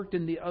had worked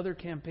in the other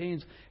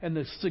campaigns and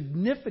the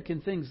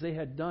significant things they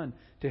had done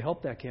to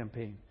help that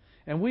campaign.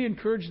 And we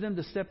encouraged them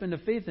to step into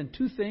faith in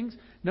 2 things.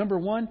 Number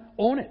 1,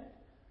 own it.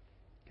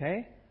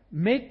 Okay?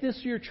 Make this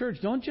your church.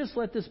 Don't just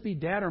let this be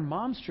dad or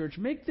mom's church.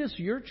 Make this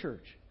your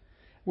church,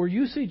 where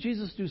you see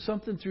Jesus do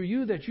something through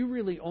you that you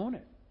really own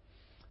it.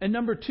 And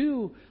number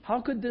 2,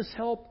 how could this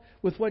help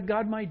with what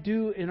God might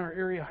do in our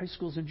area high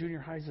schools and junior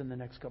highs in the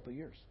next couple of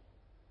years?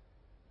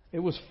 It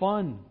was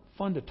fun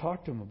to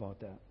talk to them about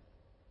that.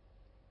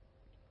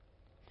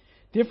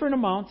 Different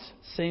amounts,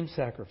 same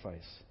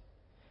sacrifice.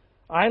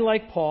 I,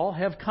 like Paul,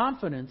 have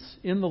confidence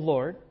in the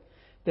Lord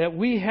that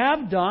we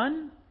have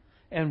done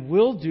and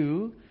will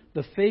do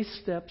the faith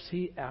steps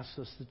He asks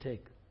us to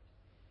take.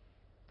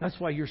 That's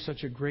why you're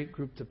such a great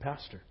group to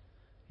pastor.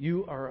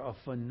 You are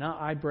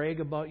I brag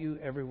about you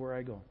everywhere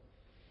I go.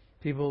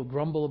 People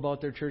grumble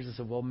about their church and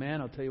say, well, man,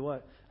 I'll tell you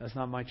what, that's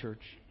not my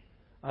church.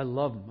 I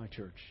love my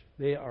church.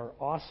 They are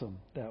awesome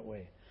that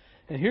way.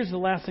 And here's the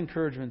last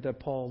encouragement that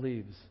Paul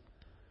leaves.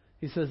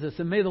 He says this,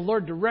 and may the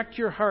Lord direct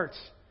your hearts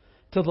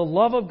to the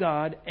love of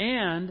God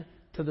and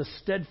to the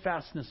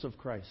steadfastness of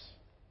Christ.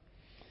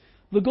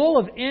 The goal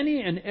of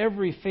any and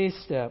every faith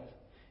step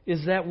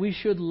is that we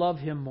should love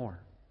Him more.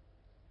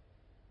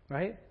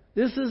 Right?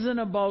 This isn't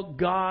about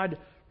God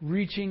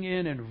reaching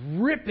in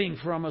and ripping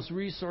from us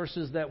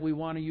resources that we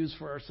want to use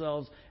for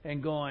ourselves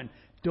and going,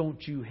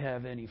 Don't you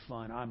have any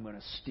fun. I'm going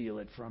to steal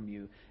it from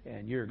you,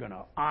 and you're going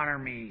to honor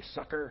me,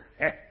 sucker.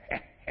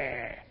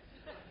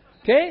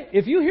 Okay?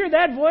 If you hear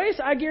that voice,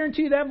 I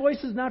guarantee you that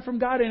voice is not from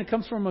God, and it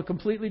comes from a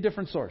completely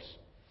different source.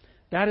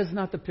 That is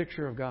not the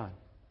picture of God.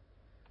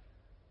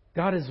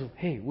 God is,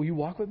 hey, will you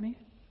walk with me?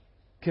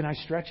 Can I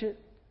stretch it?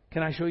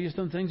 Can I show you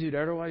some things you'd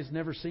otherwise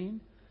never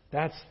seen?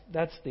 That's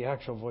the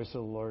actual voice of the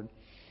Lord.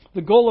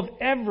 The goal of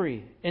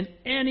every and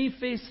any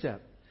faith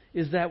step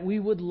is that we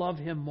would love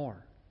Him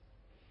more.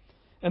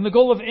 And the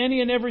goal of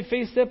any and every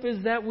faith step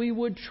is that we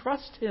would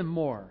trust Him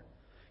more.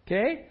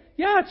 Okay?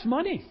 Yeah, it's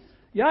money.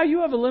 Yeah,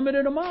 you have a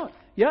limited amount.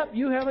 Yep,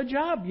 you have a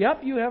job.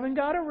 Yep, you haven't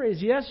got a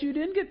raise. Yes, you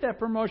didn't get that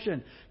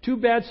promotion. Too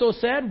bad, so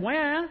sad.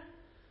 Wah.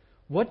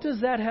 What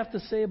does that have to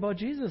say about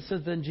Jesus? It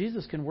says then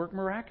Jesus can work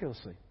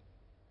miraculously.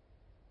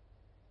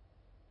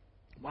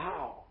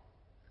 Wow.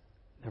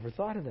 Never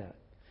thought of that.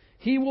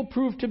 He will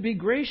prove to be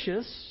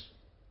gracious.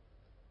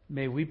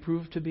 May we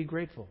prove to be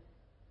grateful.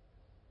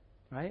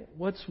 Right?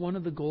 What's one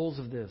of the goals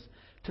of this?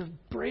 To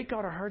break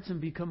out our hearts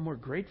and become more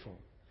grateful.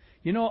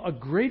 You know, a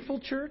grateful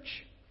church,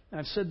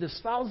 I've said this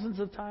thousands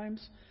of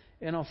times,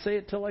 and I'll say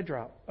it till I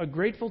drop. A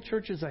grateful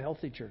church is a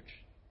healthy church.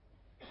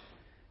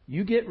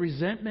 You get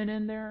resentment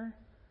in there.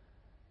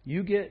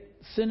 You get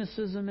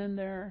cynicism in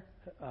there.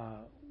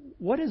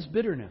 What is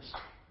bitterness,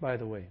 by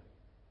the way?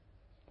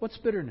 What's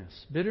bitterness?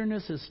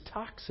 Bitterness is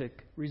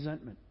toxic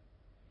resentment.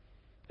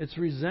 It's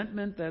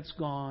resentment that's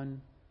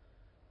gone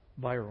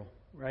viral,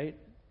 right?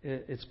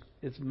 It's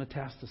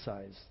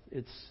metastasized.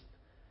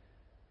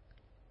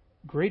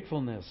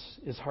 Gratefulness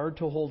is hard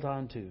to hold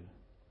on to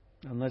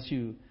unless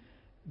you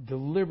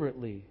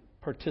deliberately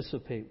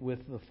participate with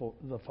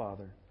the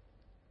Father.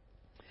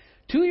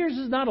 2 years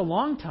is not a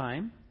long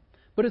time,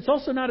 but it's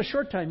also not a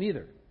short time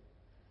either,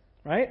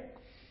 right?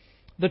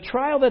 The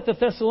trial that the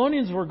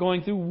Thessalonians were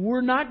going through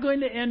were not going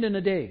to end in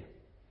a day.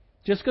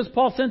 Just because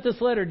Paul sent this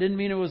letter didn't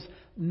mean it was,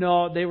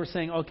 no, they were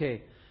saying,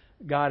 okay,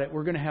 got it,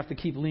 we're going to have to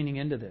keep leaning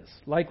into this.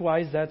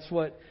 Likewise, that's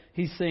what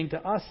he's saying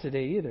to us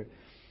today either.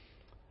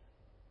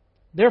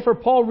 Therefore,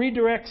 Paul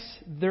redirects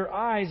their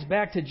eyes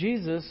back to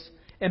Jesus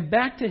and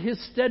back to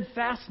His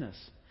steadfastness.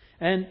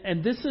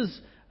 And this is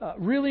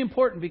really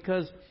important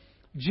because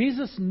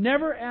Jesus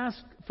never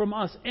asked from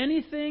us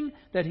anything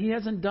that He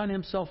hasn't done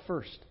Himself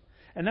first.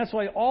 And that's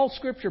why all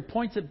Scripture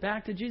points it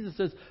back to Jesus. It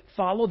says,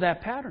 follow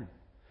that pattern.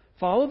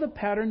 Follow the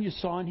pattern you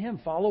saw in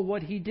Him. Follow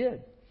what He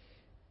did.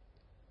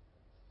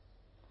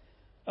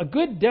 A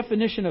good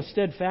definition of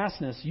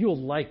steadfastness,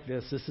 you'll like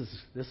this.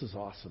 This is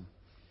awesome.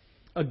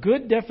 A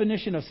good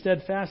definition of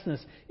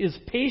steadfastness is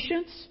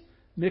patience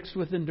mixed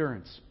with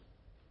endurance.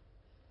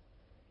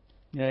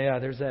 Yeah,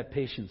 there's that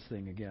patience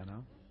thing again,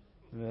 huh?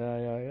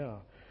 Yeah.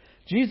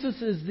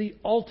 Jesus is the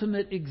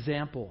ultimate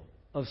example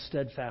of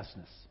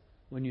steadfastness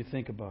when you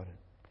think about it.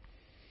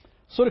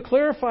 So to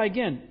clarify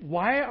again,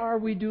 why are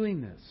we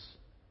doing this?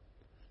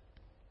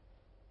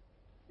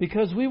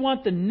 Because we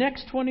want the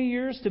next 20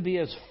 years to be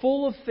as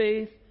full of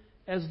faith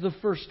as the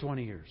first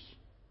 20 years.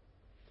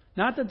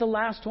 Not that the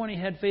last 20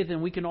 had faith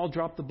and we can all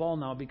drop the ball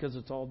now because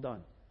it's all done.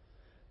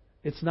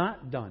 It's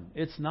not done.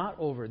 It's not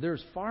over.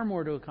 There's far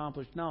more to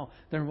accomplish now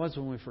than there was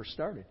when we first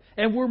started.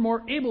 And we're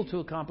more able to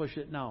accomplish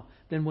it now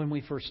than when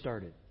we first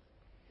started.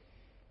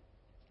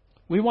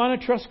 We want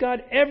to trust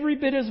God every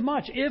bit as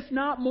much, if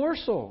not more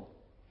so,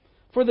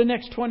 for the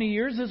next 20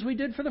 years as we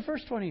did for the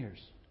first 20 years.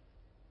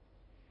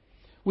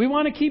 We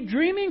want to keep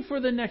dreaming for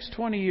the next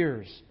 20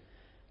 years.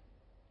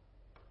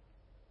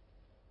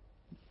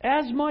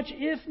 As much,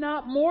 if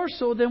not more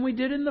so, than we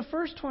did in the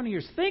first 20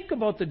 years. Think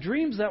about the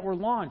dreams that were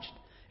launched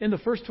in the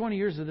first 20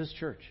 years of this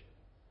church.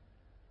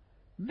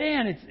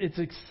 Man, it's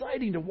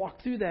exciting to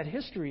walk through that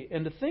history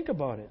and to think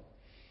about it.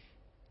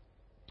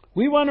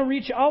 We want to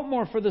reach out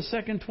more for the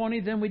second 20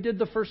 than we did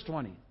the first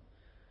 20.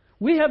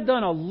 We have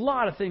done a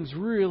lot of things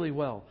really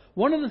well.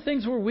 One of the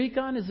things we're weak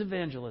on is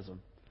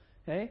evangelism.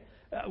 Okay?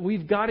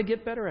 We've got to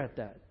get better at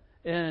that.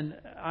 And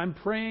I'm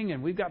praying,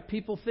 and we've got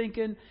people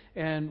thinking,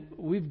 and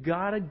we've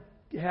got to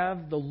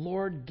have the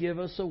Lord give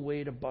us a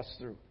way to bust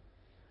through.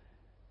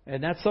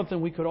 And that's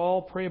something we could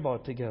all pray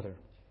about together.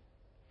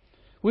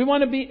 We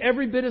want to be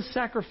every bit as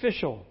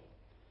sacrificial,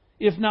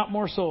 if not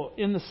more so,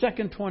 in the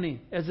second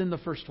 20 as in the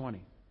first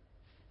 20.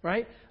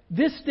 Right?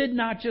 This did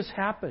not just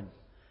happen.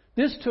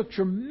 This took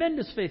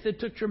tremendous faith. It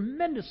took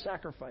tremendous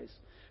sacrifice.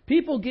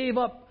 People gave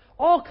up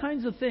all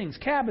kinds of things,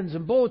 cabins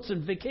and boats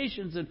and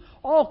vacations and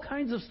all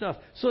kinds of stuff,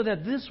 so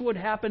that this would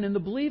happen in the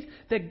belief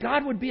that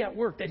God would be at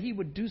work, that He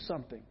would do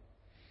something.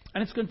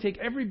 And it's going to take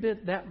every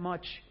bit that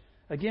much.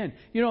 Again,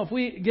 if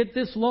we get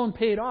this loan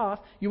paid off,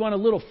 you want a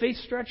little faith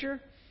stretcher,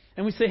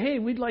 and we say, hey,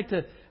 we'd like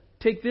to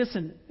take this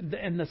and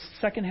the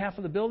second half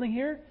of the building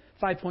here,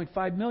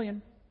 $5.5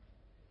 million.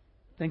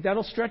 Think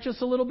that'll stretch us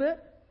a little bit?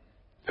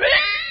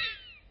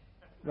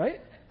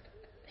 Right?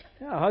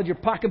 Yeah, how'd your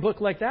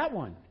pocketbook like that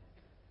one?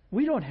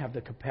 We don't have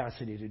the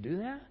capacity to do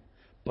that,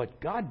 but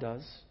God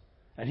does,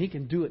 and He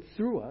can do it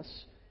through us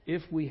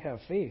if we have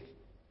faith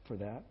for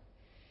that.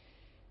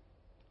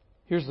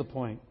 Here's the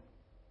point.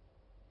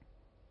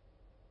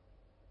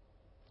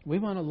 We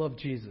want to love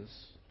Jesus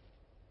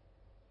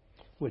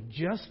with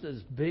just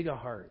as big a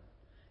heart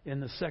in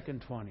the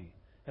second 20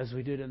 as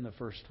we did in the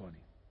first 20.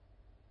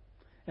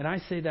 And I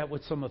say that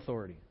with some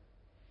authority.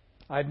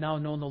 I've now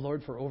known the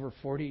Lord for over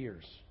 40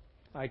 years.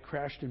 I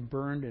crashed and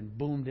burned and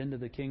boomed into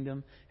the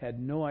kingdom, had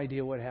no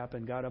idea what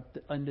happened, got up,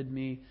 undid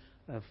me,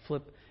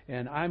 flip,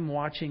 and I'm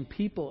watching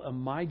people of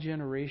my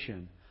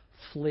generation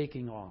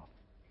flaking off.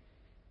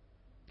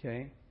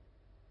 Okay?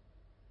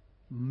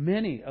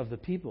 Many of the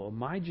people of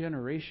my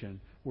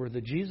generation were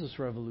the Jesus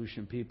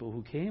Revolution people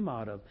who came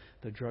out of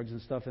the drugs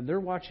and stuff, and they're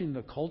watching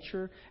the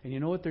culture, and you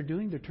know what they're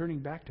doing? They're turning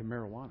back to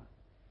marijuana.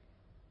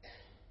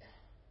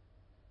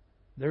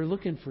 They're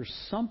looking for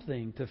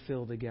something to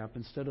fill the gap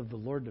instead of the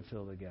Lord to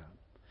fill the gap.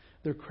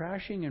 They're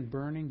crashing and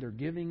burning. They're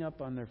giving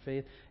up on their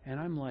faith. And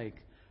I'm like,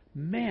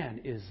 man,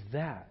 is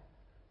that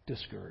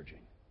discouraging.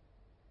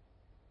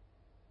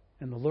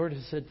 And the Lord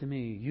has said to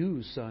me,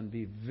 you, son,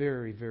 be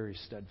very, very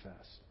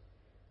steadfast.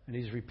 And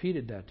He's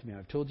repeated that to me.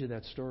 I've told you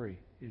that story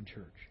in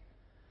church.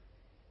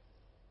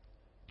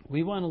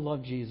 We want to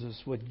love Jesus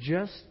with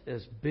just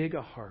as big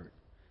a heart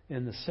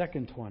in the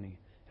second 20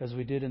 as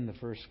we did in the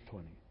first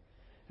 20.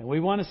 And we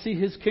want to see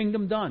His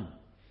kingdom done.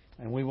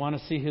 And we want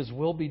to see His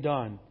will be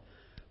done.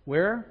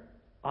 Where?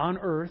 On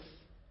earth.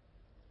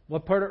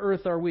 What part of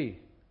earth are we?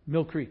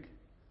 Mill Creek.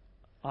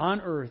 On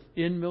earth,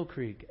 in Mill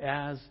Creek,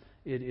 as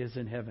it is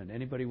in heaven.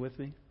 Anybody with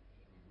me?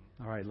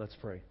 All right, let's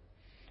pray.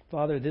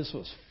 Father, this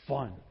was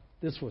fun.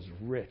 This was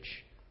rich.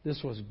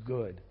 This was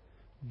good.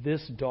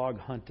 This dog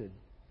hunted.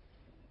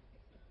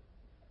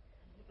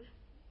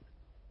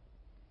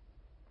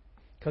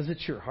 Because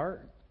it's your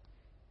heart.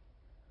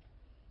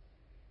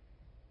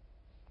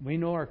 We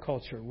know our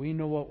culture. We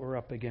know what we're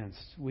up against.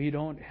 We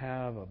don't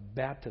have a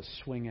bat to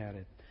swing at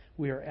it.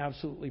 We are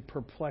absolutely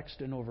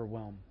perplexed and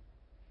overwhelmed.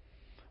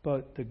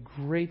 But the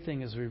great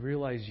thing is we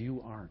realize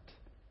you aren't.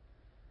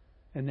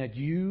 And that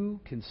you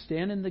can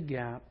stand in the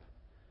gap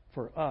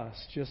for us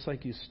just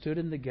like you stood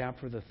in the gap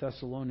for the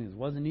Thessalonians. It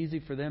wasn't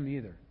easy for them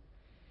either.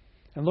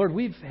 And Lord,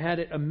 we've had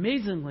it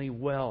amazingly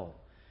well.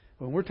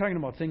 When we're talking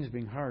about things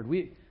being hard,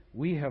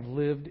 we have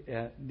lived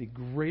at the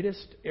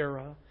greatest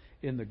era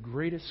in the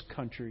greatest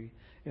country,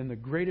 in the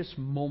greatest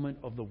moment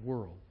of the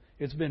world.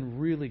 It's been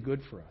really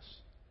good for us.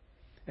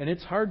 And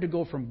it's hard to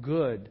go from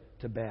good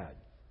to bad.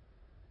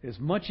 It's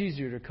much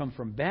easier to come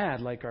from bad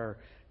like our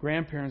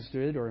grandparents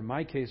did, or in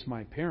my case,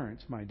 my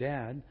parents, my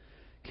dad,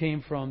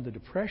 came from the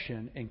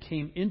Depression and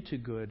came into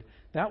good.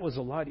 That was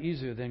a lot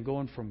easier than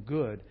going from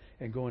good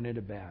and going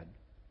into bad.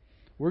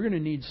 We're going to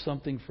need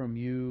something from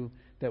you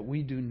that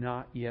we do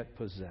not yet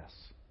possess.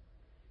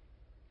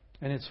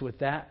 And it's with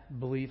that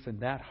belief and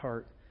that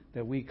heart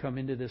that we come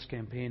into this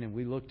campaign and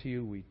we look to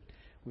you.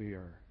 We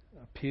are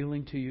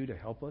appealing to you to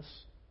help us.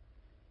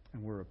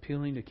 And we're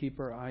appealing to keep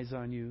our eyes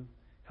on you.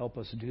 Help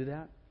us do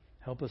that.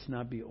 Help us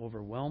not be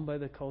overwhelmed by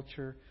the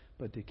culture,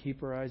 but to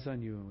keep our eyes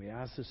on you. And we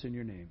ask this in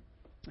your name.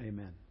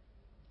 Amen.